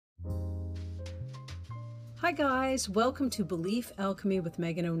Hi guys, welcome to Belief Alchemy with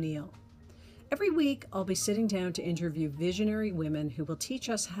Megan O'Neill. Every week I'll be sitting down to interview visionary women who will teach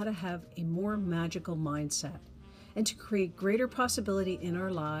us how to have a more magical mindset and to create greater possibility in our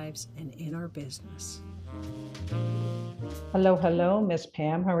lives and in our business. Hello, Miss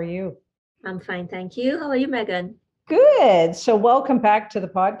Pam. How are you? I'm fine, thank you. How are you, Megan? Good. So welcome back to the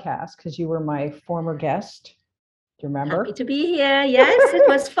podcast because you were my former guest. Do you remember? Happy to be here. Yes, it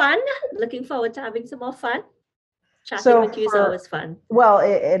was fun. Looking forward to having some more fun. Chatting with you is always fun. Well,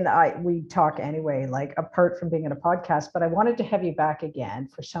 we talk anyway, like apart from being in a podcast, but I wanted to have you back again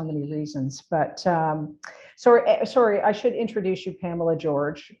for so many reasons. But sorry, I should introduce you, Pamela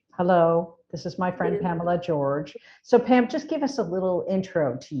George. Hello, this is my friend Pamela George. So Pam, just give us a little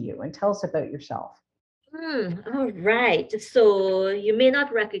intro to you and tell us about yourself. All right. So you may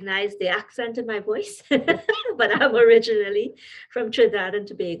not recognize the accent in my voice, but I'm originally from Trinidad and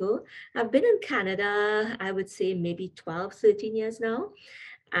Tobago. I've been in Canada, I would say maybe 12, 13 years now.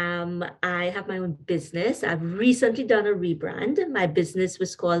 I have my own business. I've recently done a rebrand. My business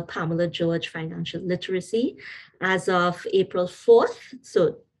was called Pamela George Financial Literacy as of April 4th.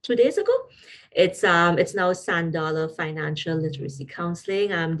 So 2 days ago. It's now Sand Dollar Financial Literacy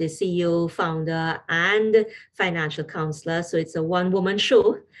Counseling. I'm the CEO, founder, and financial counselor. So it's a one-woman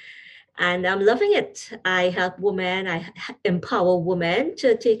show. And I'm loving it. I help women, I empower women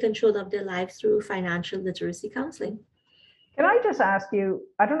to take control of their lives through financial literacy counseling. Can I just ask you,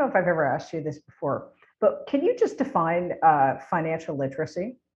 I don't know if I've ever asked you this before, but can you just define financial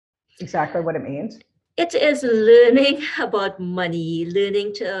literacy, exactly what it means? It is learning about money,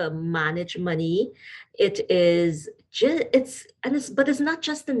 learning to manage money. It is just, but it's not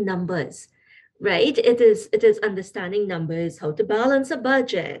just the numbers, right? It is understanding numbers, how to balance a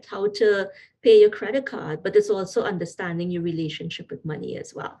budget, how to pay your credit card, but it's also understanding your relationship with money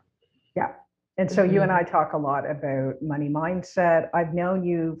as well. Yeah. And so you and I talk a lot about money mindset. I've known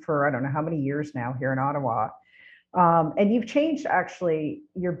you for, I don't know how many years now here in Ottawa. And you've changed actually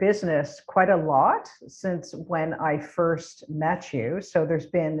your business quite a lot since when I first met you. So there's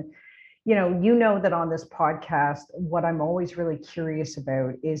been, you know that on this podcast, what I'm always really curious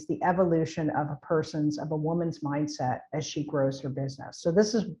about is the evolution of a woman's mindset as she grows her business. So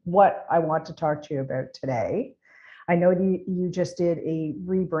this is what I want to talk to you about today. I know you just did a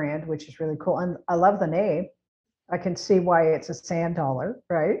rebrand, which is really cool. And I love the name. I can see why it's a sand dollar,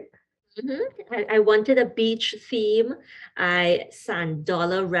 right? I wanted a beach theme. Sand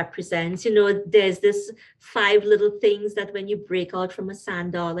dollar represents, there's this 5 little things that when you break out from a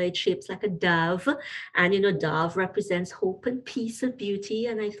sand dollar, it shapes like a dove. And, dove represents hope and peace and beauty.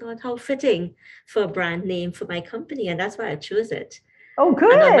 And I thought how fitting for a brand name for my company. And that's why I chose it. Oh,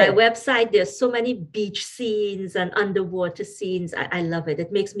 good. And on my website, there's so many beach scenes and underwater scenes. I love it.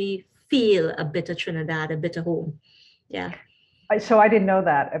 It makes me feel a bit of Trinidad, a bit of home. Yeah. So I didn't know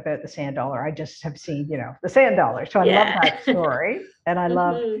that about the sand dollar. I just have seen, the sand dollar. So I love that story. And I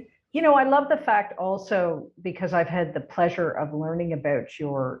love, I love the fact also, because I've had the pleasure of learning about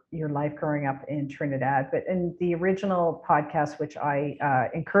your life growing up in Trinidad, but in the original podcast, which I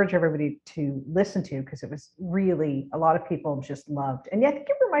encourage everybody to listen to, because it was really, a lot of people just loved. And I think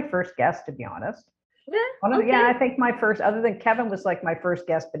you were my first guest, to be honest. Yeah, okay. I think my first, other than Kevin was like my first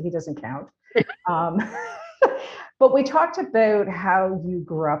guest, but he doesn't count. But we talked about how you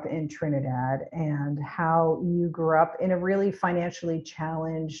grew up in Trinidad and how you grew up in a really financially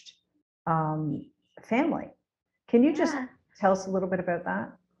challenged family. Can you just tell us a little bit about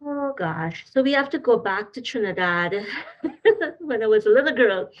that? Oh gosh. So we have to go back to Trinidad when I was a little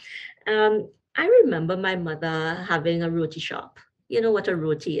girl. I remember my mother having a roti shop. You know what a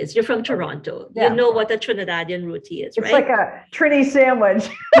roti is. You're from Toronto. Yeah. You know what a Trinidadian roti is, right? It's like a Trini sandwich.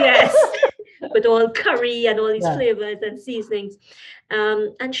 Yes. With all curry and all these flavors and seasonings.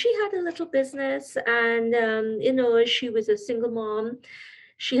 And she had a little business and, she was a single mom.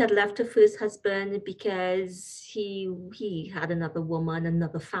 She had left her first husband because he had another woman,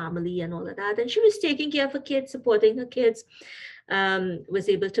 another family and all of that. And she was taking care of her kids, supporting her kids, was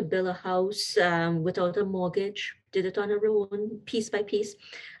able to build a house without a mortgage, did it on her own, piece by piece,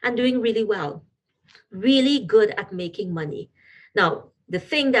 and doing really well, really good at making money. Now, the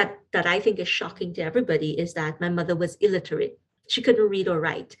thing that I think is shocking to everybody is that my mother was illiterate. She couldn't read or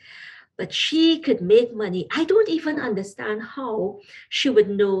write, but she could make money. I don't even understand how she would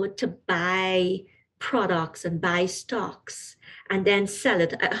know to buy products and buy stocks and then sell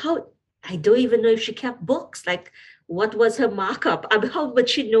it. I don't even know if she kept books, like what was her markup? How would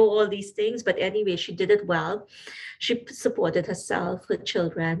she know all these things? But anyway, she did it well. She supported herself, her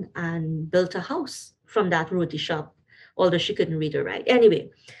children, and built a house from that roti shop, although she couldn't read or write.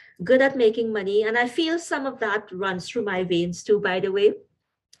 Anyway, good at making money. And I feel some of that runs through my veins too, by the way.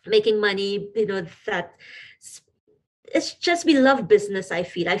 Making money, that it's just, we love business. I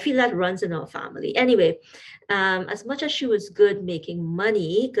feel that runs in our family. Anyway, as much as she was good at making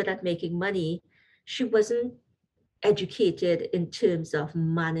money, she wasn't educated in terms of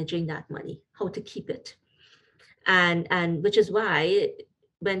managing that money, how to keep it. And which is why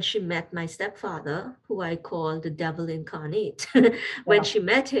when she met my stepfather, who I call the devil incarnate, when Yeah. she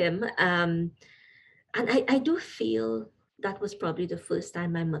met him, and I do feel that was probably the first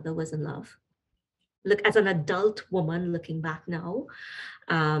time my mother was in love. Look, as an adult woman looking back now,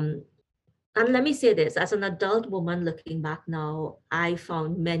 um, and let me say this, as an adult woman looking back now, I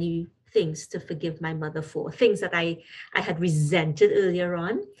found many things to forgive my mother for, things that I had resented earlier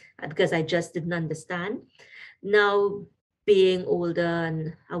on because I just didn't understand. Now, being older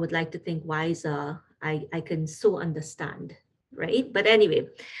and I would like to think wiser, I can so understand, right? But anyway,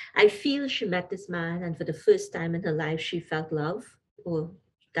 I feel she met this man, and for the first time in her life, she felt love, or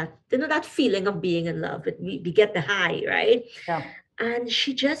that, that feeling of being in love. We get the high, right? Yeah. And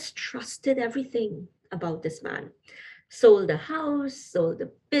she just trusted everything about this man. Sold the house, sold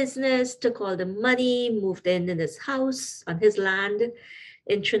the business, took all the money, moved in his house on his land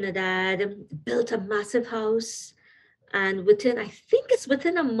in Trinidad, built a massive house. And I think it's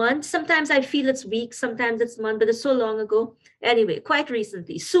within a month. Sometimes I feel it's weeks, sometimes it's month, but it's so long ago. Anyway, quite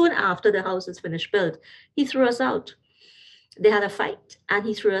recently, soon after the house is finished built, he threw us out. They had a fight and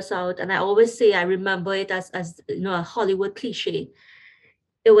he threw us out. And I always say, I remember it as a Hollywood cliche.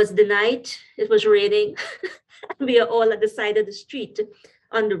 It was the night, it was raining. We are all at the side of the street,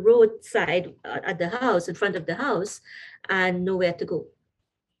 on the roadside, at the house, in front of the house, and nowhere to go.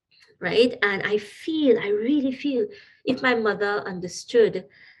 Right. And I really feel, if my mother understood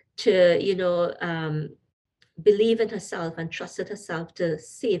to, believe in herself and trusted herself to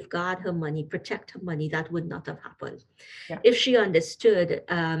safeguard her money, protect her money, that would not have happened. Yeah. If she understood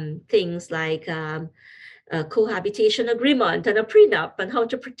things like a cohabitation agreement and a prenup, and how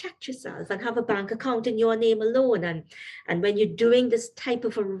to protect yourself and have a bank account in your name alone. And when you're doing this type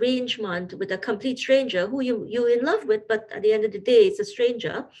of arrangement with a complete stranger who you're in love with, but at the end of the day, it's a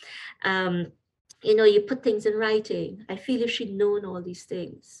stranger, you put things in writing. I feel if she'd known all these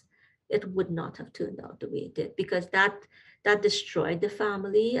things, it would not have turned out the way it did, because that destroyed the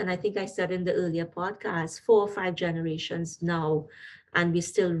family. And I think I said in the earlier podcast, 4 or 5 generations now, and we're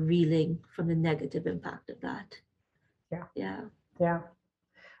still reeling from the negative impact of that. Yeah.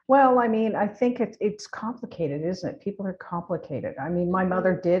 Well, I mean, I think it's complicated, isn't it? People are complicated. I mean, my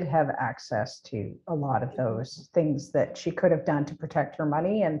mother did have access to a lot of those things that she could have done to protect her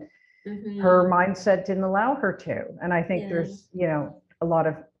money, and her mindset didn't allow her to. And I think there's, a lot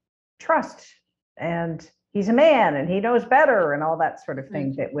of trust, and he's a man and he knows better and all that sort of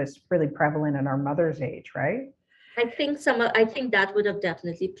thing that was really prevalent in our mother's age, right? I think that would have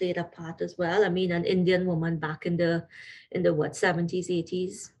definitely played a part as well. I mean, an Indian woman back in the what, 70s,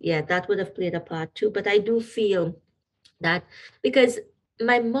 80s. Yeah, that would have played a part too. But I do feel that, because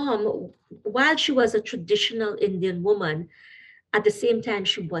my mom, while she was a traditional Indian woman, at the same time,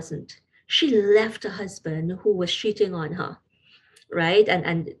 she wasn't. She left a husband who was cheating on her, right?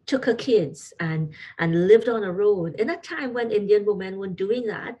 And took her kids and lived on a road in a time when Indian women were doing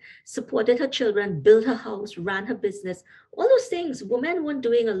that, supported her children, built her house, ran her business, all those things women weren't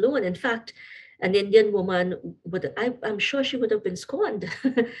doing alone. In fact, an Indian woman I'm sure she would have been scorned,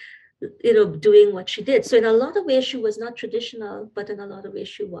 doing what she did. So in a lot of ways, she was not traditional, but in a lot of ways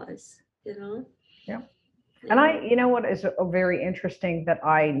she was, Yeah. And you know what is very interesting that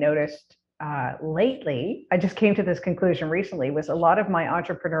I noticed lately, I just came to this conclusion recently, was a lot of my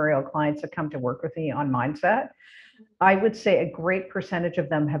entrepreneurial clients that come to work with me on mindset, I would say a great percentage of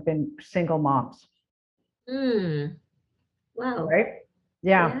them have been single moms. Wow. Right?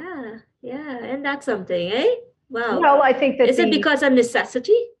 Yeah. Yeah. And that's something, eh? Wow. Well, I think that is it because of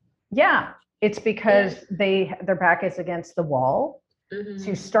necessity? Yeah. It's because their back is against the wall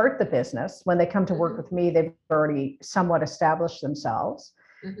to start the business. When they come to work with me, they've already somewhat established themselves.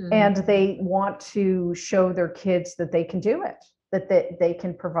 And they want to show their kids that they can do it, that they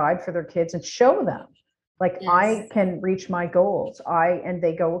can provide for their kids and show them, like, I can reach my goals. And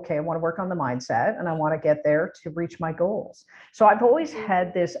they go, okay, I want to work on the mindset and I want to get there to reach my goals. So I've always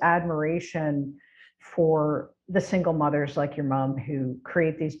had this admiration for the single mothers like your mom who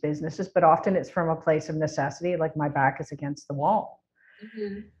create these businesses, but often it's from a place of necessity, like my back is against the wall.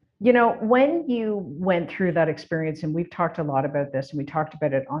 When you went through that experience, and we've talked a lot about this, and we talked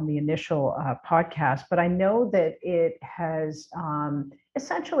about it on the initial podcast, but I know that it has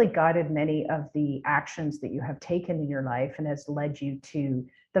essentially guided many of the actions that you have taken in your life and has led you to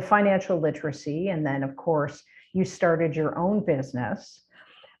the financial literacy, and then of course you started your own business.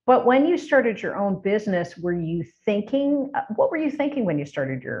 But when you started your own business, were you thinking, what were you thinking when you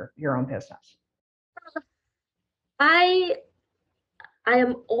started your own business? I I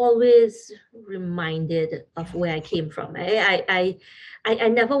am always reminded of where I came from. I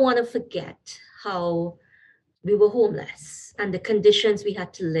never want to forget how we were homeless and the conditions we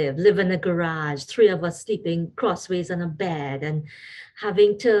had to live in a garage, three of us sleeping crossways on a bed and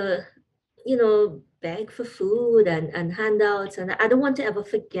having to, beg for food and handouts. And I don't want to ever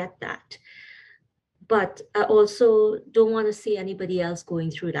forget that. But I also don't want to see anybody else going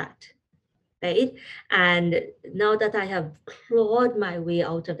through that. Right. And now that I have clawed my way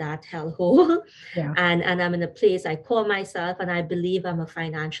out of that hellhole, Yeah. and I'm in a place I call myself, and I believe I'm a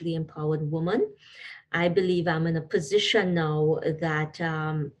financially empowered woman. I believe I'm in a position now that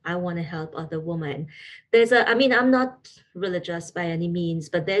I want to help other women. I'm not religious by any means,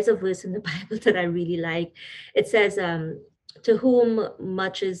 but there's a verse in the Bible that I really like. It says, to whom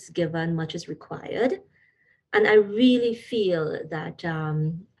much is given, much is required. And I really feel that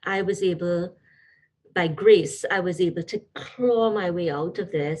by grace, I was able to claw my way out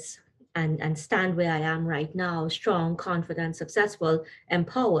of this and stand where I am right now, strong, confident, successful,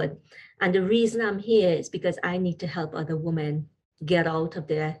 empowered. And the reason I'm here is because I need to help other women get out of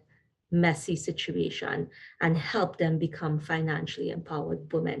their messy situation and help them become financially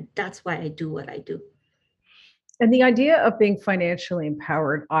empowered women. That's why I do what I do. And the idea of being financially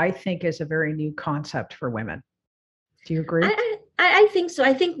empowered, I think, is a very new concept for women. Do you agree? I think so.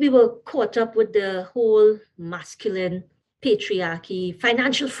 I think we were caught up with the whole masculine patriarchy,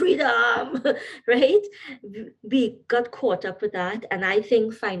 financial freedom, right? We got caught up with that. And I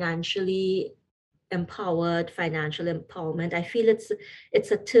think financial empowerment, I feel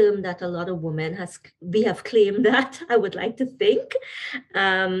it's a term that a lot of women we have claimed that, I would like to think.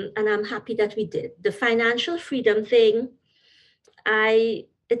 And I'm happy that we did. The financial freedom thing,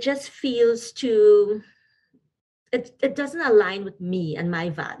 it just feels it doesn't align with me and my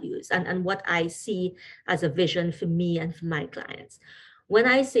values and what I see as a vision for me and for my clients. When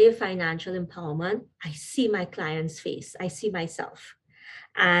I say financial empowerment, I see my client's face, I see myself.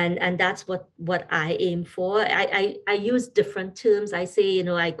 And that's what I aim for. I use different terms. I say,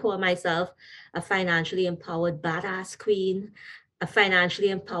 I call myself a financially empowered badass queen, a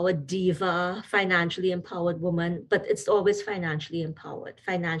financially empowered diva, financially empowered woman, but it's always financially empowered,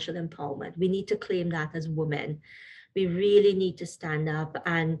 financial empowerment. We need to claim that as women. We really need to stand up.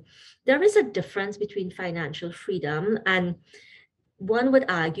 And there is a difference between financial freedom and one would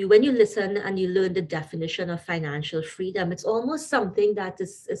argue when you listen and you learn the definition of financial freedom, it's almost something that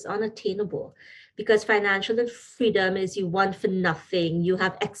is unattainable because financial freedom is you want for nothing, you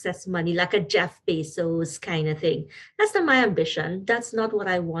have excess money, like a Jeff Bezos kind of thing. That's not my ambition. That's not what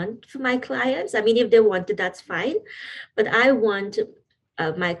I want for my clients. I mean, if they want it, that's fine. But I want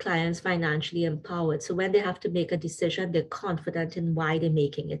my clients financially empowered. So when they have to make a decision, they're confident in why they're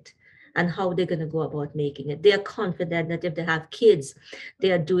making it and how they're going to go about making it. They are confident that if they have kids,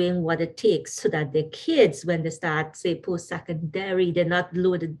 they are doing what it takes so that their kids, when they start, say, post-secondary, they're not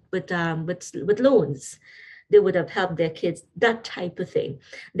loaded with loans. They would have helped their kids, that type of thing.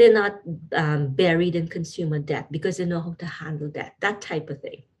 They're not buried in consumer debt because they know how to handle debt, that type of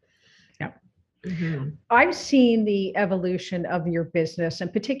thing. Yeah. Mm-hmm. I've seen the evolution of your business,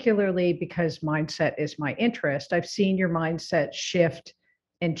 and particularly because mindset is my interest, I've seen your mindset shift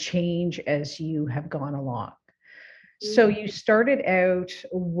and change as you have gone along. So you started out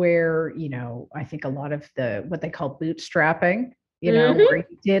where, I think a lot of what they call bootstrapping, where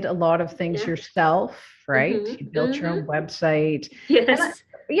you did a lot of things yourself, right? You built your own website. Yes.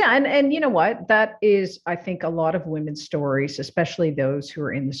 And you know what? That is, I think, a lot of women's stories, especially those who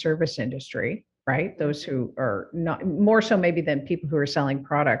are in the service industry, right? Those who are not, more so maybe than people who are selling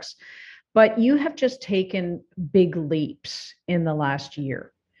products. But you have just taken big leaps in the last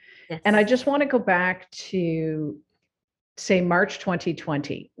year. Yes. And I just want to go back to, say, March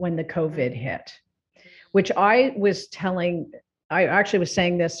 2020, when the COVID hit, which I actually was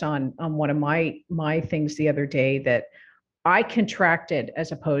saying this on one of my things the other day, that I contracted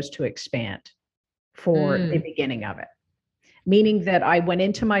as opposed to expand for the beginning of it. Meaning that I went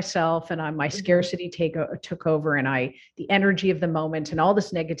into myself and my scarcity took over, and the energy of the moment and all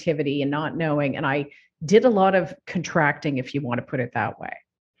this negativity and not knowing. And I did a lot of contracting, if you want to put it that way.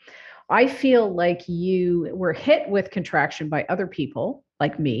 I feel like you were hit with contraction by other people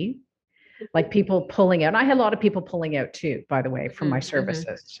like me, like people pulling out. And I had a lot of people pulling out too, by the way, from my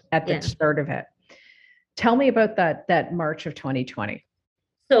services at the start of it. Tell me about that March of 2020.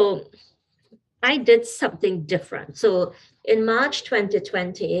 So I did something different. So in March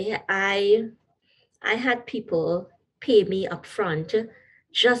 2020, I had people pay me upfront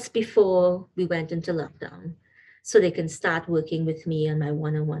just before we went into lockdown so they can start working with me on my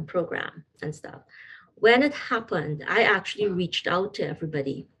one-on-one program and stuff. When it happened, I actually reached out to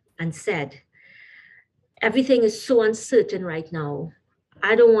everybody and said, everything is so uncertain right now.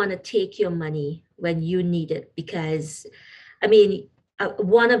 I don't want to take your money when you need it because, I mean,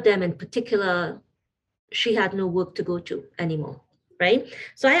 one of them in particular, she had no work to go to anymore, right?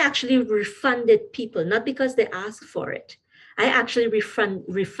 So I actually refunded people, not because they asked for it. I actually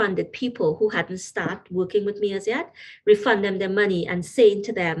refunded people who hadn't started working with me as yet, refund them their money and saying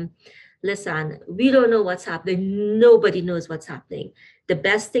to them, listen, we don't know what's happening. Nobody knows what's happening. The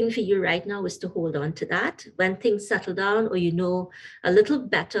best thing for you right now is to hold on to that. When things settle down or you know a little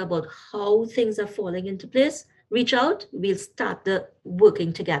better about how things are falling into place, reach out, we'll start the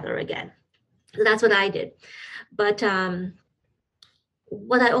working together again. So that's what I did. But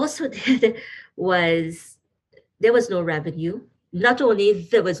what I also did was there was no revenue. Not only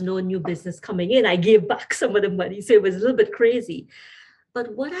there was no new business coming in, I gave back some of the money. So it was a little bit crazy.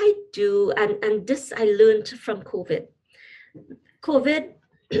 But what I do, and this I learned from COVID. COVID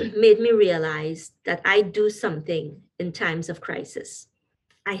made me realize that I do something in times of crisis.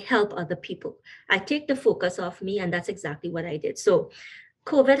 I help other people. I take the focus off me, and that's exactly what I did. So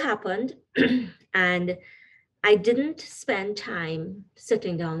COVID happened, and I didn't spend time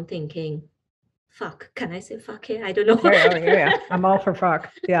sitting down thinking, fuck, can I say fuck here? I don't know. Yeah. I'm all for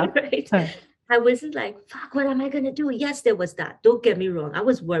fuck. Yeah. Right. I wasn't like, fuck, what am I going to do? Yes, there was that. Don't get me wrong. I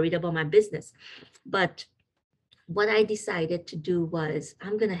was worried about my business. But what I decided to do was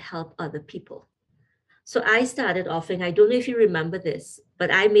I'm going to help other people. So I started offering, I don't know if you remember this,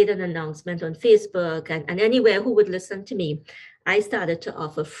 but I made an announcement on Facebook and anywhere who would listen to me. I started to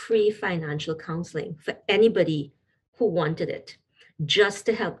offer free financial counseling for anybody who wanted it, just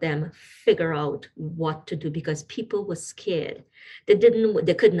to help them figure out what to do because people were scared. They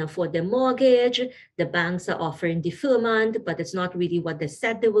couldn't afford their mortgage. The banks are offering deferment, but it's not really what they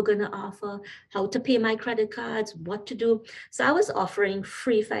said they were going to offer, how to pay my credit cards, what to do. So I was offering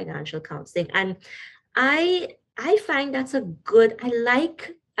free financial counseling. And I find that's a good,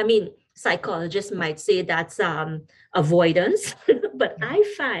 I mean, psychologists might say that's avoidance, but I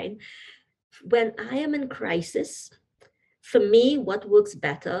find when I am in crisis, for me, what works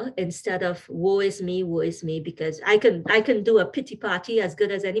better instead of woe is me, because I can do a pity party as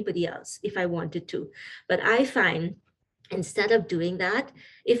good as anybody else if I wanted to. But I find instead of doing that,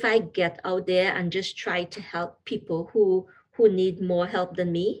 if I get out there and just try to help people who need more help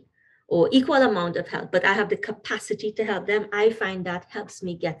than me or equal amount of help, but I have the capacity to help them, I find that helps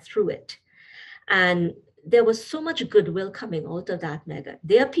me get through it. And there was so much goodwill coming out of that, Megan.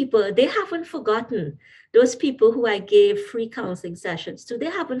 There are people, they haven't forgotten. Those people who I gave free counseling sessions to, they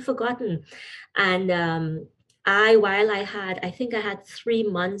haven't forgotten. And while I think I had 3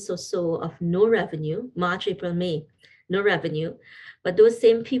 months or so of no revenue, March, April, May, no revenue. But those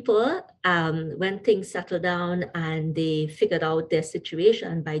same people, when things settled down and they figured out their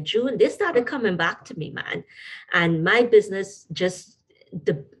situation by June, they started coming back to me, man. And my business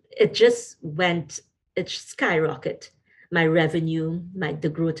it skyrocketed, my revenue, the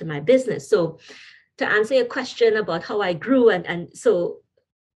growth of my business. So to answer your question about how I grew, and so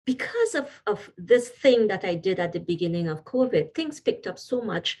because of this thing that I did at the beginning of COVID, things picked up so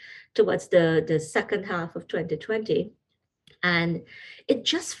much towards the second half of 2020. And it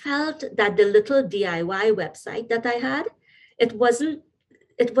just felt that the little DIY website that I had, it wasn't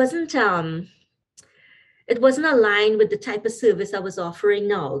aligned with the type of service I was offering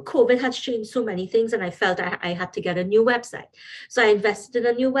now. COVID has changed so many things, and I felt I had to get a new website. So I invested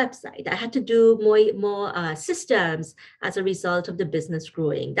in a new website. I had to do more systems as a result of the business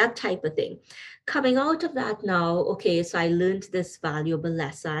growing, that type of thing. Coming out of that now, okay, so I learned this valuable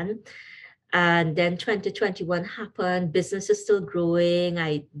lesson. And then 2021 happened, business is still growing.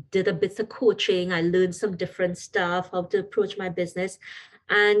 I did a bit of coaching. I learned some different stuff, how to approach my business.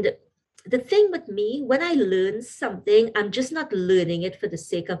 And the thing with me, when I learn something, I'm just not learning it for the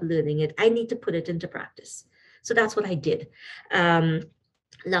sake of learning it. I need to put it into practice. So that's what I did.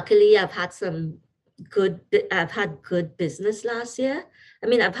 Luckily, I've had good business last year. I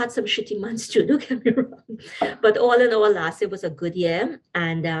mean, I've had some shitty months too, don't get me wrong. But all in all, last year was a good year.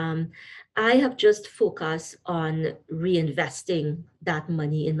 And I have just focused on reinvesting that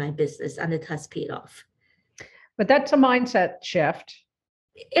money in my business, and it has paid off. But that's a mindset shift.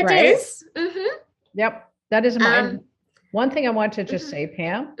 It right? is. Mm-hmm. Yep. That is a mind. One thing I want to just Mhm. say,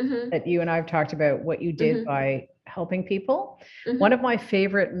 Pam, Mhm. that you and I have talked about what you did Mhm. by helping people. One Mhm. of my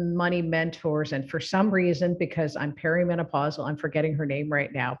favorite money mentors, and for some reason, because I'm perimenopausal, I'm forgetting her name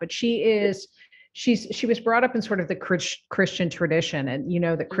right now, but she was brought up in sort of the Christian tradition, and you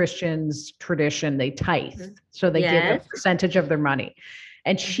know the Mhm. Christians tradition, they tithe, Mhm. so they give a Yes. percentage of their money.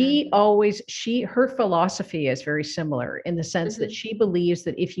 And Mhm. her philosophy is very similar in the sense that Mhm. she believes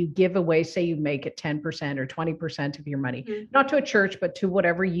that if you give away, say you make it 10% or 20% of your money, Mhm. not to a church, but to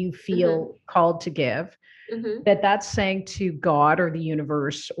whatever you Mhm. feel called to give, Mhm. that's saying to God or the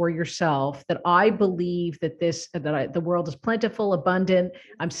universe or yourself that I believe that the world is plentiful, abundant.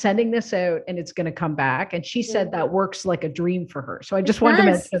 I'm sending this out and it's going to come back. And she said Mhm. that works like a dream for her. So I It just wanted to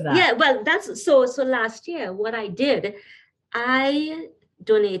does. mention that. Yeah, well, that's so last year what I did, I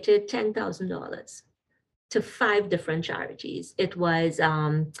donated $10,000 to 5 different charities. It was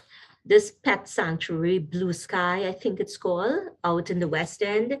this pet sanctuary, Blue Sky, I think it's called, out in the West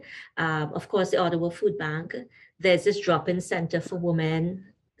End. Of course, the Ottawa Food Bank. There's this drop-in center for women.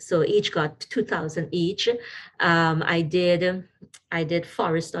 So each got 2,000 each. I did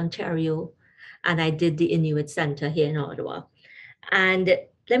Forest, Ontario, and I did the Inuit Center here in Ottawa. And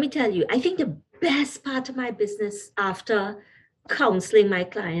let me tell you, I think the best part of my business after counseling my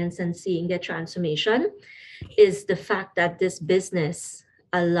clients and seeing their transformation is the fact that this business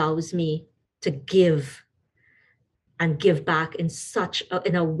allows me to give and give back in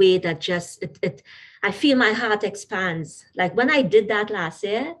a way that just it I feel my heart expands. Like when I did that last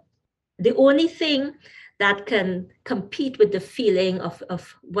year, the only thing that can compete with the feeling of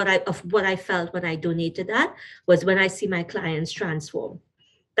what I felt when I donated that was when I see my clients transform.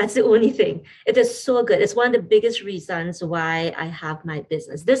 That's the only thing. It is so good. It's one of the biggest reasons why I have my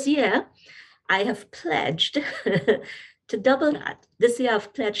business. This year, I have pledged to double that. This year,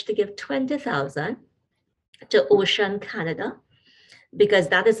 I've pledged to give 20,000 to Ocean Canada because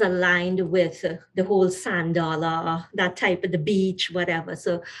that is aligned with the whole sand dollar, that type of the beach, whatever.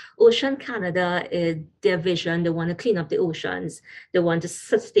 So Ocean Canada, their vision, they want to clean up the oceans. They want to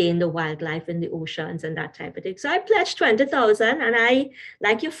sustain the wildlife in the oceans and that type of thing. So I pledged 20,000 and I,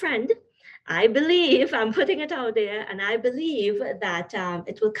 like your friend, I believe, I'm putting it out there, and I believe that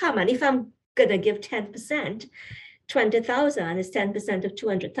it will come. And if I'm going to give 10%, 20,000 is 10% of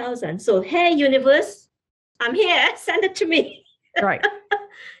 200,000. So, hey, universe, I'm here. Send it to me. Right.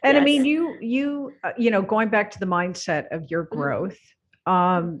 And I mean, Yes. you going back to the mindset of your Mhm. growth,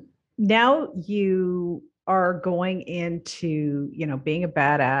 now you are going into, being a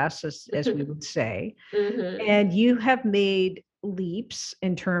badass, as we would say, Mhm. and you have made leaps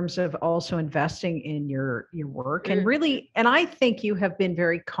in terms of also investing in your work, and Mhm. really, and I think you have been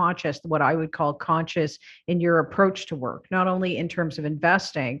very conscious, what I would call conscious, in your approach to work, not only in terms of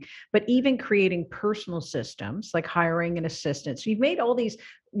investing, but even creating personal systems like hiring an assistant. So you've made all these,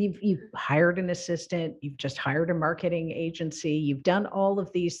 you've hired an assistant, you've just hired a marketing agency, you've done all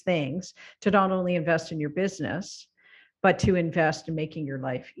of these things to not only invest in your business, but to invest in making your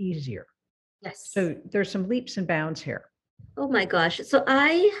life easier. Yes. So there's some leaps and bounds here. Oh my gosh. So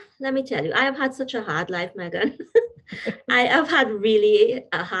let me tell you, I have had such a hard life, Megan. I have had really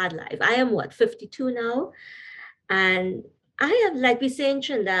a hard life. I am what, 52 now? And I have, like we say in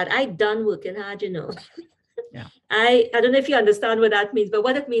Trinidad, I done working hard. Yeah. I don't know if you understand what that means, but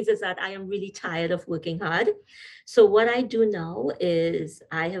what it means is that I am really tired of working hard. So what I do now is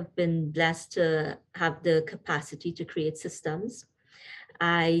I have been blessed to have the capacity to create systems.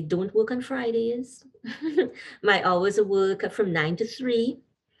 I don't work on Fridays. My hours of work are from 9 to 3.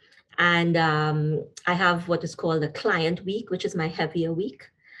 And I have what is called a client week, which is my heavier week.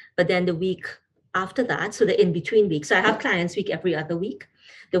 But then the week after that, so the in between week. So I have clients week every other week.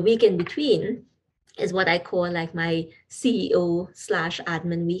 The week in between is what I call like my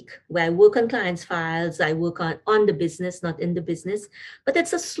CEO/admin week, where I work on clients' files. I work on the business, not in the business, but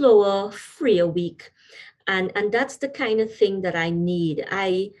it's a slower, freer week. And that's the kind of thing that I need.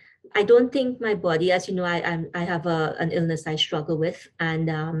 I don't think my body, as you know, I have an illness I struggle with, and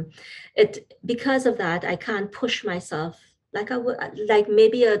it because of that I can't push myself like I would, like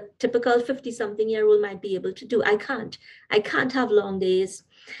maybe a typical 50-something-year-old might be able to do. I can't have long days.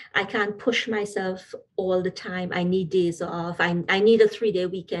 I can't push myself all the time. I need days off. I need a 3-day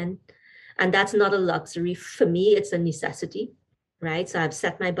weekend, and that's not a luxury for me. It's a necessity, right? So I've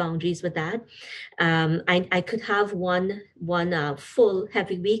set my boundaries with that. I could have one full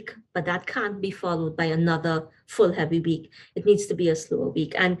heavy week, but that can't be followed by another full heavy week. It needs to be a slower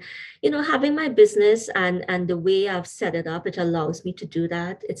week. And having my business and the way I've set it up, it allows me to do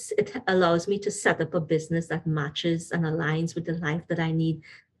that. It allows me to set up a business that matches and aligns with the life that I need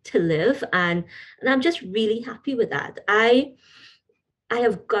to live, and I'm just really happy with that. I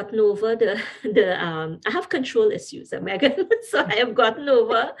have gotten over the I have control issues, Megan. So I've gotten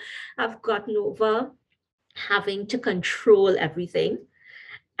over having to control everything.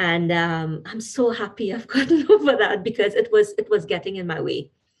 And I'm so happy I've gotten over that, because it was getting in my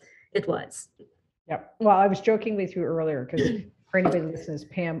way. It was. Yep. Well, I was joking with you earlier because for anybody listens,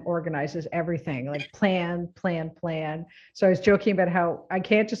 Pam organizes everything like plan, plan, plan. So I was joking about how I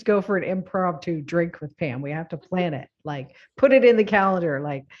can't just go for an impromptu drink with Pam. We have to plan it, like put it in the calendar.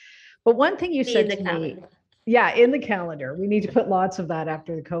 Like, but one thing you Be said in the to me, calendar. yeah, in the calendar. We need to put lots of that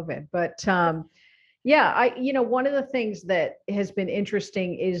after the COVID. But yeah, one of the things that has been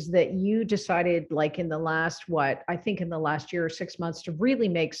interesting is that you decided, like in the last, I think in the last year or 6 months, to really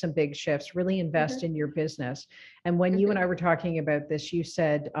make some big shifts, really invest in your business. And when you and I were talking about this, you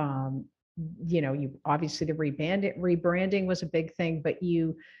said, you obviously the rebranding was a big thing, but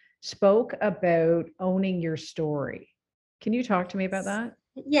you spoke about owning your story. Can you talk to me about that?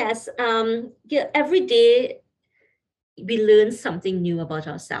 Yes. Yeah, every day we learn something new about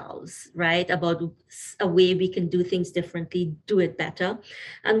ourselves, right? About a way we can do things differently, do it better.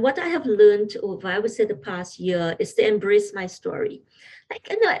 And what I have learned over, I would say, the past year is to embrace my story.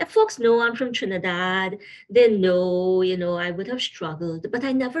 Like, folks know I'm from Trinidad. They know, I would have struggled, but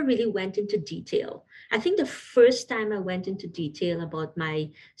I never really went into detail. I think the first time I went into detail about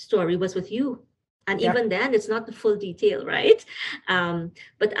my story was with you. And even then, it's not the full detail, right?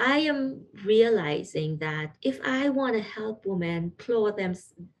 But I am realizing that if I want to help women claw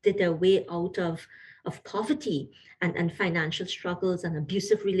their way out of poverty and financial struggles and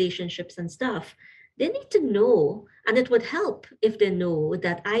abusive relationships and stuff, they need to know, and it would help if they know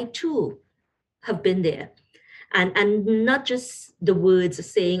that I too have been there. And not just the words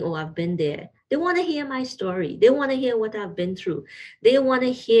saying, oh, I've been there. They want to hear my story. They want to hear what I've been through. They want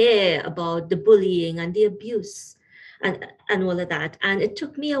to hear about the bullying and the abuse and all of that. And it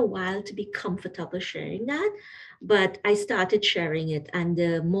took me a while to be comfortable sharing that, but I started sharing it. And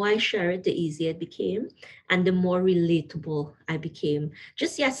the more I share it, the easier it became, and the more relatable I became.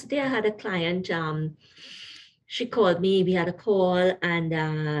 Just yesterday, I had a client. She called me. We had a call, and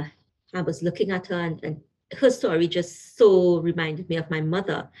I was looking at her, and her story just so reminded me of my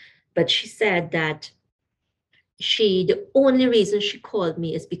mother. But she said that the only reason she called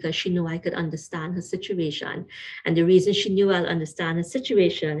me is because she knew I could understand her situation. And the reason she knew I'll understand her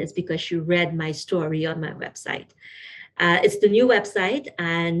situation is because she read my story on my website. It's the new website,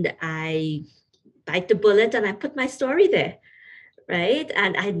 and I bite the bullet and I put my story there. Right.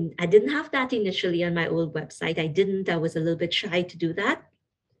 And I didn't have that initially on my old website. I was a little bit shy to do that.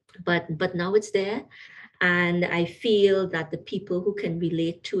 But now it's there. And I feel that the people who can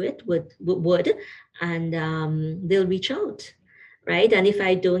relate to it would, and they'll reach out, right? And if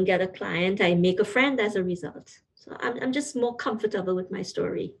I don't get a client, I make a friend as a result. So I'm just more comfortable with my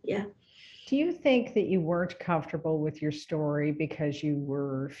story. Yeah. Do you think that you weren't comfortable with your story because you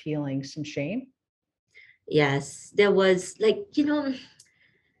were feeling some shame? Yes, there was, like, even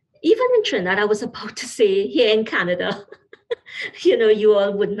in Trinidad, I was about to say, here in Canada, you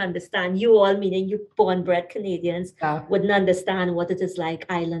all wouldn't understand. You all, meaning you born-bred Canadians, Yeah. wouldn't understand what it is like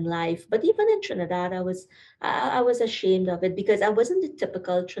island life. But even in Trinidad, I was ashamed of it, because I wasn't the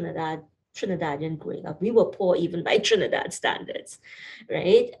typical Trinidadian growing up. We were poor even by Trinidad standards,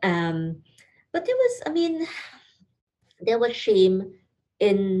 right? But there was shame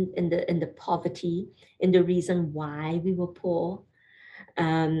in the poverty, in the reason why we were poor.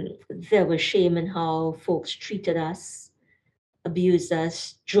 There was shame in how folks treated us, abused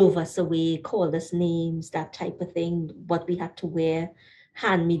us, drove us away, called us names, that type of thing, what we had to wear,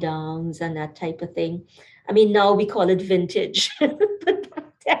 hand-me-downs and that type of thing. I mean, now we call it vintage, but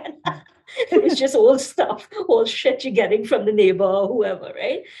back then it was just old stuff, old shit you're getting from the neighbor or whoever,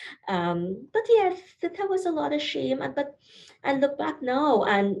 right? But yeah, there was a lot of shame. But I look back now,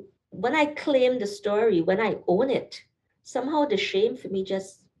 and when I claim the story, when I own it, somehow the shame for me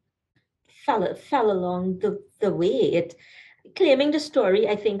just fell along the way. It claiming the story,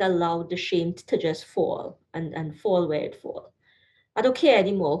 I think, allowed the shame to just fall and fall where it fall. I don't care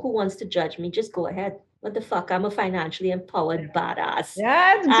anymore. Who wants to judge me? Just go ahead. What the fuck? I'm a financially empowered badass.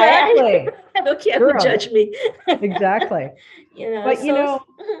 Yeah, exactly. I don't care who Girl. judge me. Exactly. But so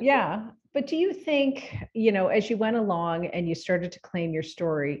yeah. But do you think, as you went along and you started to claim your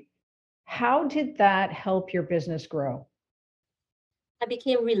story, how did that help your business grow? I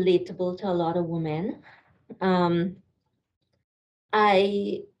became relatable to a lot of women. Um,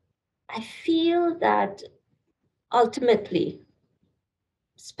 I I feel that ultimately,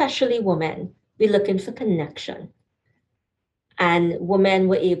 especially women, we're looking for connection. and women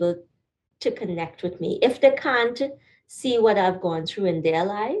were able to connect with me. If they can't see what I've gone through in their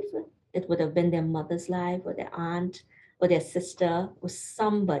life, it would have been their mother's life or their aunt or their sister or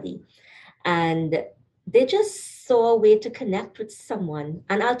somebody. And they just saw a way to connect with someone.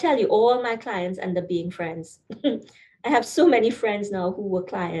 And I'll tell you, all my clients end up being friends. I have so many friends now who were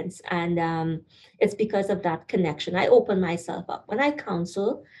clients, and it's because of that connection. I open myself up. When I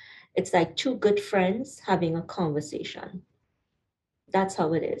counsel, it's like two good friends having a conversation. That's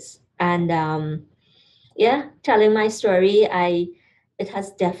how it is. And yeah, telling my story, it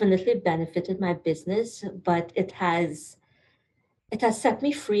has definitely benefited my business, but it has set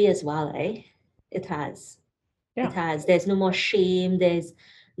me free as well, eh? It has. Yeah. It has. There's no more shame. There's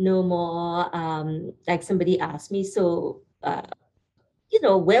no more, like somebody asked me, so,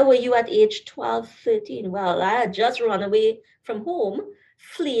 where were you at age 12, 13? Well, I had just run away from home,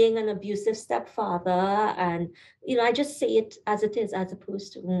 fleeing an abusive stepfather. And, I just say it as it is, as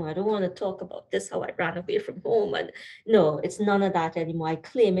opposed to, I don't want to talk about this, how I ran away from home. And no, it's none of that anymore. I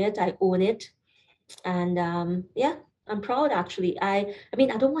claim it, I own it. And yeah, I'm proud actually. I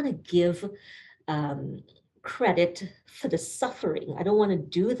mean, I don't want to give credit for the suffering. I don't want to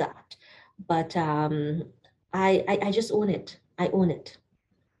do that. But I just own it. I own it.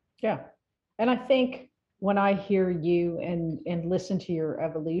 Yeah. And I think when I hear you and listen to your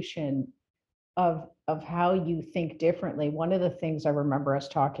evolution of how you think differently, one of the things I remember us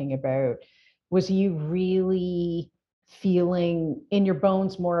talking about was you really feeling in your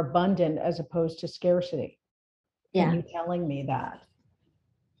bones more abundant as opposed to scarcity. Yeah. And you telling me that.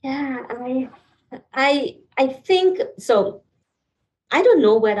 Yeah, I think so. I don't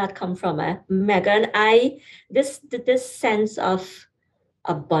know where that come from, Megan. This sense of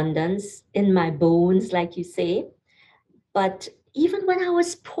abundance in my bones, like you say. But even when I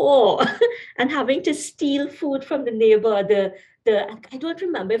was poor and having to steal food from the neighbor, I don't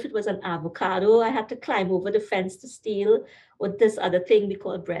remember if it was an avocado I had to climb over the fence to steal, or this other thing we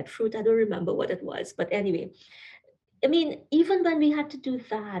call breadfruit. I don't remember what it was. But anyway, I mean, even when we had to do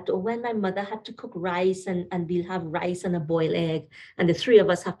that, or when my mother had to cook rice and we'll have rice and a boiled egg, and the three of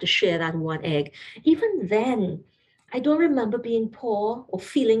us have to share that one egg, even then, I don't remember being poor or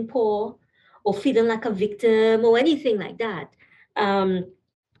feeling like a victim or anything like that.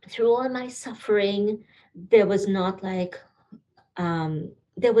 Through all my suffering, there was not like, I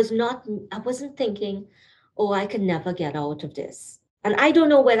wasn't thinking, oh, I can never get out of this. And I don't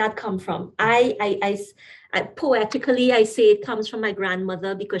know where that come from. I poetically, I say it comes from my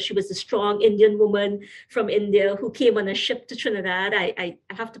grandmother, because she was a strong Indian woman from India who came on a ship to Trinidad. I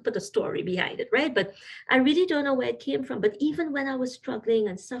have to put a story behind it, right? But I really don't know where it came from. But even when I was struggling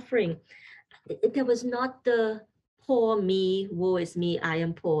and suffering, there was not the poor me, woe is me, I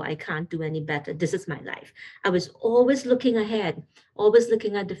am poor, I can't do any better, this is my life. I was always looking ahead, always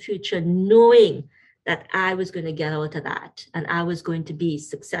looking at the future, knowing that I was going to get out of that and I was going to be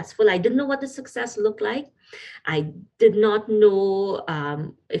successful. I didn't know what the success looked like. I did not know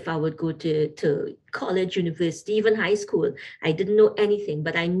if I would go to college, university, even high school. I didn't know anything,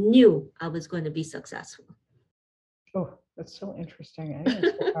 but I knew I was going to be successful. Oh, that's so interesting.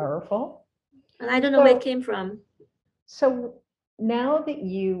 It's so powerful. And I don't know where it came from. So now that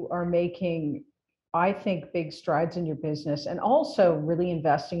you are making, I think, big strides in your business, and also really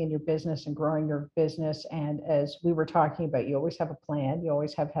investing in your business and growing your business, and as we were talking about, you always have a plan, you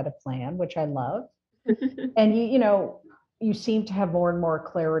always have had a plan, which I love. And you seem to have more and more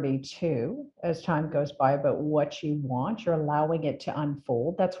clarity too, as time goes by, about what you want. You're allowing it to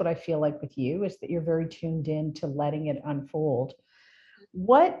unfold. That's what I feel like with you, is that you're very tuned in to letting it unfold.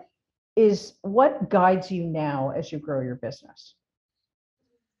 What guides you now as you grow your business?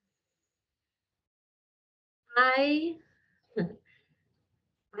 I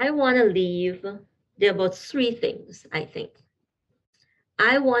want to leave. There are about three things, I think.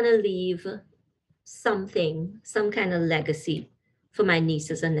 I want to leave something, some kind of legacy for my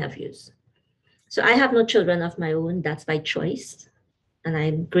nieces and nephews. So I have no children of my own. That's by choice. And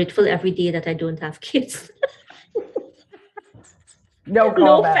I'm grateful every day that I don't have kids. No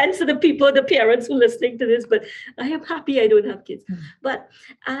offense to the parents who are listening to this, but I am happy I don't have kids. But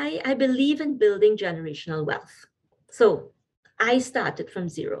I believe in building generational wealth. So I started from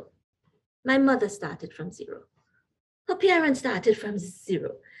zero. My mother started from zero. Her parents started from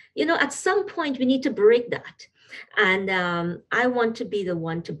zero. At some point we need to break that. And I want to be the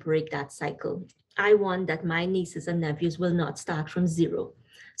one to break that cycle. I want that my nieces and nephews will not start from zero.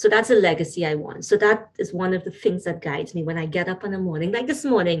 So that's a legacy I want. So that is one of the things that guides me when I get up in the morning. Like this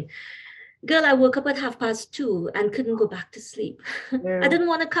morning, Girl, I woke up at 2:30 and couldn't go back to sleep. I Yeah. didn't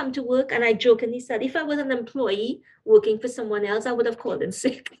want to come to work. And I jokingly said, if I was an employee working for someone else, I would have called in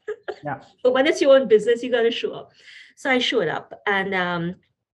sick. Yeah. But when it's your own business, you got to show up. So I showed up. And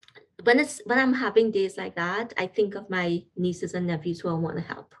when I'm having days like that, I think of my nieces and nephews who I want to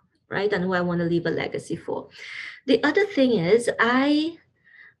help, right? And who I want to leave a legacy for. The other thing is I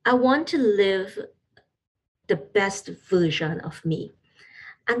want to live the best version of me.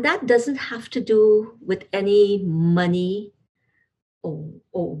 And that doesn't have to do with any money or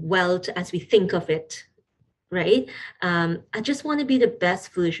wealth as we think of it, right? I just want to be the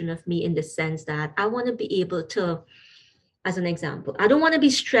best version of me in the sense that I want to be able to, as an example, I don't want to be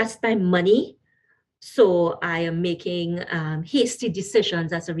stressed by money. So I am making hasty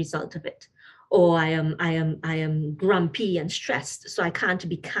decisions as a result of it. Or I am grumpy and stressed, so I can't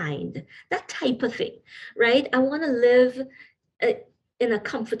be kind. That type of thing, right? I want to live uh, in a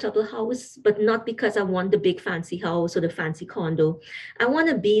comfortable house, but not because I want the big fancy house or the fancy condo. I want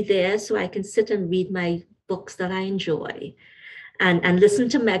to be there so I can sit and read my books that I enjoy and listen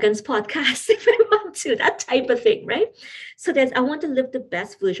to Megan's podcast if I want to, that type of thing, right? So I want to live the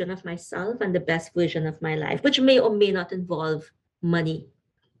best version of myself and the best version of my life, which may or may not involve money.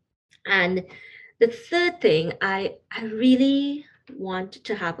 And the third thing, I really want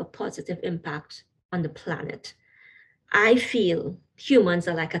to have a positive impact on the planet. I feel humans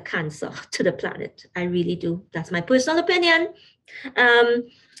are like a cancer to the planet. I really do. That's my personal opinion. Um,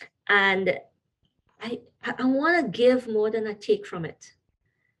 and I want to give more than I take from it.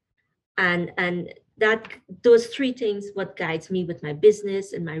 And that those three things what guides me with my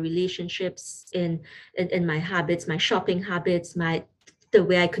business and my relationships in my habits, my shopping habits, the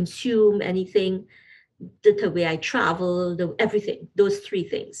way I consume anything, the way I travel, everything, those three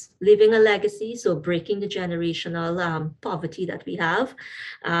things. Leaving a legacy, so breaking the generational poverty that we have,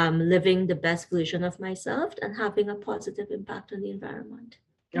 living the best version of myself, and having a positive impact on the environment.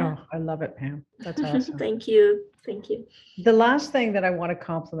 Oh, I love it, Pam. That's awesome. Thank you. Thank you. The last thing that I want to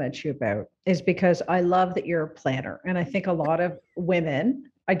compliment you about is because I love that you're a planner. And I think a lot of women,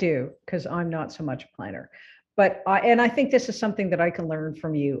 I do, because I'm not so much a planner. But I think this is something that I can learn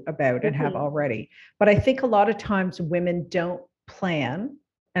from you about and have already. But I think a lot of times women don't plan.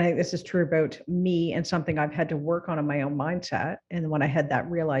 And I think this is true about me and something I've had to work on in my own mindset. And when I had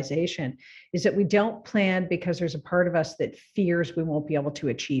that realization is that we don't plan because there's a part of us that fears we won't be able to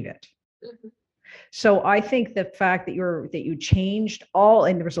achieve it. So I think the fact that you changed all,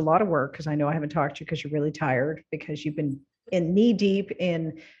 and there was a lot of work, because I know I haven't talked to you because you're really tired, because you've been in knee deep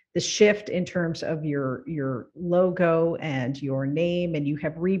in the shift in terms of your logo and your name, and you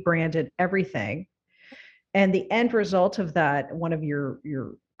have rebranded everything. And the end result of that, one of your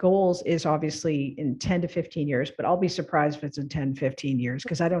goals is obviously in 10 to 15 years, but I'll be surprised if it's in 10, 15 years,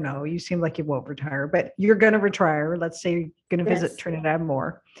 because I don't know, you seem like you won't retire, but you're going to retire. Let's say you're going to visit Trinidad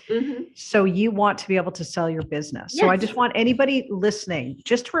more. So you want to be able to sell your business. So I just want anybody listening,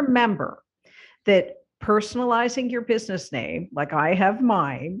 just to remember that personalizing your business name, like I have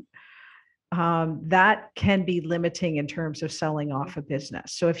mine, that can be limiting in terms of selling off a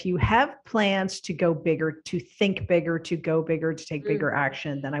business. So if you have plans to go bigger, to think bigger, to go bigger, to take bigger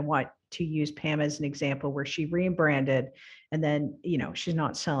action, then I want to use Pam as an example where she rebranded and then, she's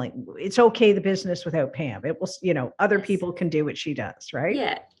not selling. It's okay, the business without Pam. It will, other people can do what she does, right?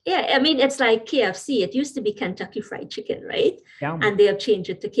 Yeah. Yeah. I mean, it's like KFC. It used to be Kentucky Fried Chicken, right? Yeah. And they have changed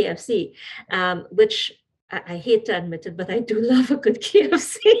it to KFC, which I hate to admit it, but I do love a good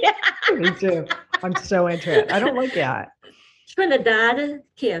KFC. Me too. I'm so into it. I don't like that. Trinidad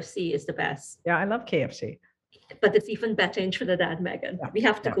KFC is the best. Yeah, I love KFC. But it's even better in Trinidad, Megan. Yeah, we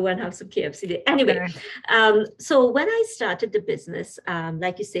have to go and have some KFC there. Anyway, so when I started the business,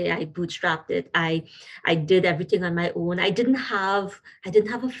 like you say, I bootstrapped it. I did everything on my own. I didn't have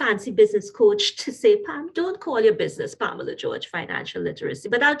a fancy business coach to say, Pam, don't call your business Pamela George Financial Literacy.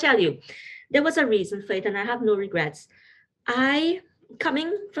 But I'll tell you, there was a reason for it, and I have no regrets.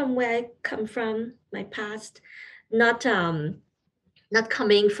 Coming from where I come from, my past, not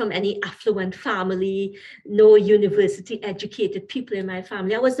coming from any affluent family, no university educated people in my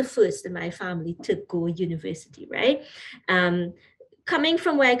family. I was the first in my family to go university, right? Coming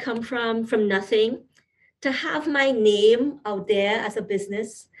from where I come from nothing, to have my name out there as a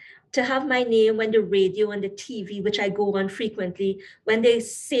business, to have my name when the radio and the TV, which I go on frequently, when they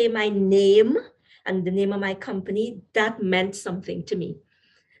say my name and the name of my company, that meant something to me.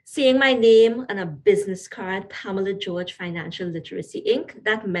 Seeing my name on a business card, Pamela George Financial Literacy Inc.,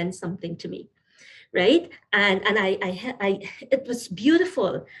 that meant something to me. right? And it was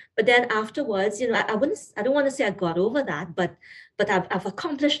beautiful. But then afterwards, I don't want to say I got over that, but I've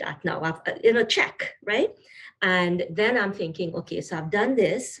accomplished that now. I've check, right? And then I'm thinking, okay, so I've done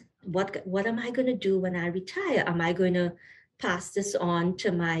this. What am I going to do when I retire? Am I going to pass this on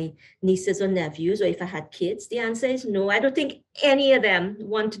to my nieces or nephews, or if I had kids? The answer is no. I don't think any of them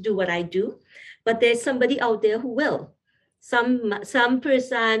want to do what I do, but there's somebody out there who will. Some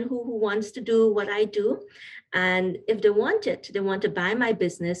person who wants to do what I do. And if they want to buy my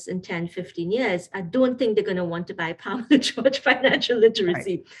business in 10, 15 years, I don't think they're going to want to buy Pamela George Financial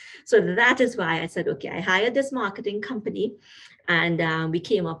Literacy. Right. So that is why I said, okay, I hired this marketing company, and we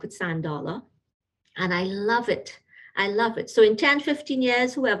came up with Sand Dollar, and I love it. I love it. So in 10, 15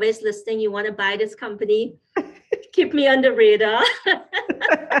 years, whoever is listening, you want to buy this company, keep me on the radar.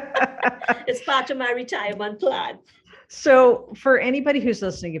 It's part of my retirement plan. So for anybody who's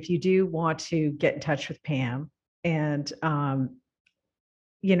listening, if you do want to get in touch with Pam, and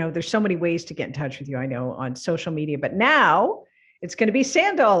there's so many ways to get in touch with you, I know, on social media, but now it's going to be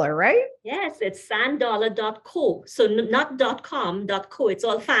Sand Dollar, right? Yes, it's sanddollar.co. So not .com, .co. It's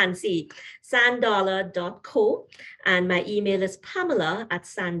all fancy. Sanddollar.co. And my email is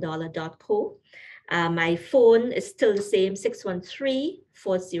pamela@sanddollar.co. My phone is still the same,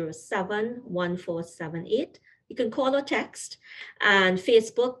 613-407-1478. You can call or text. And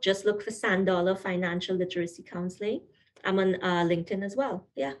Facebook, just look for Sand Dollar Financial Literacy Counseling. I'm on LinkedIn as well.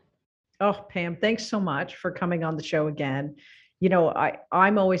 Yeah. Oh, Pam, thanks so much for coming on the show again.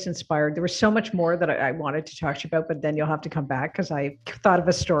 I'm always inspired. There was so much more that I wanted to talk to you about, but then you'll have to come back because I thought of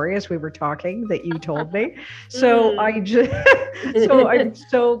a story as we were talking that you told me. So I'm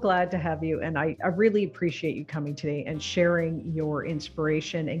so glad to have you. And I really appreciate you coming today and sharing your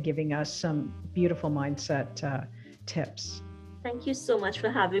inspiration and giving us some beautiful mindset tips. Thank you so much for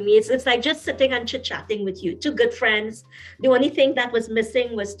having me. It's like just sitting and chit-chatting with you. Two good friends. The only thing that was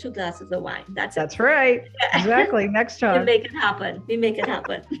missing was 2 glasses of wine. That's right. Exactly. Next time. We make it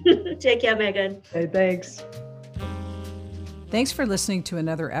happen. Take care, Megan. Hey, thanks. Thanks for listening to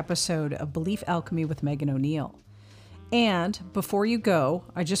another episode of Belief Alchemy with Megan O'Neill. And before you go,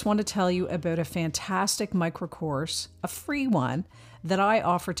 I just want to tell you about a fantastic micro course, a free one, that I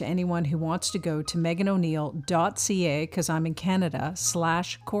offer to anyone who wants to go to meganoneil.ca, because I'm in Canada,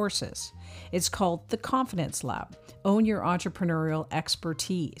 /courses. It's called The Confidence Lab, Own Your Entrepreneurial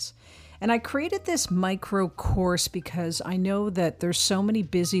Expertise. And I created this micro course because I know that there's so many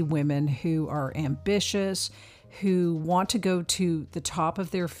busy women who are ambitious, who want to go to the top of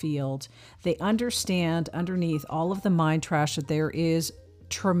their field. They understand underneath all of the mind trash that there is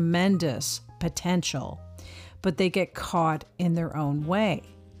tremendous potential, but they get caught in their own way.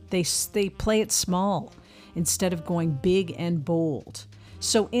 They play it small instead of going big and bold.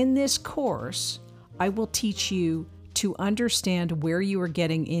 So in this course, I will teach you to understand where you are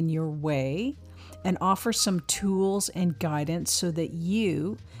getting in your way and offer some tools and guidance so that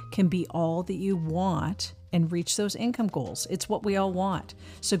you can be all that you want and reach those income goals. It's what we all want.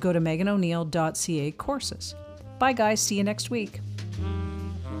 So go to meganoneil.ca courses. Bye guys, see you next week.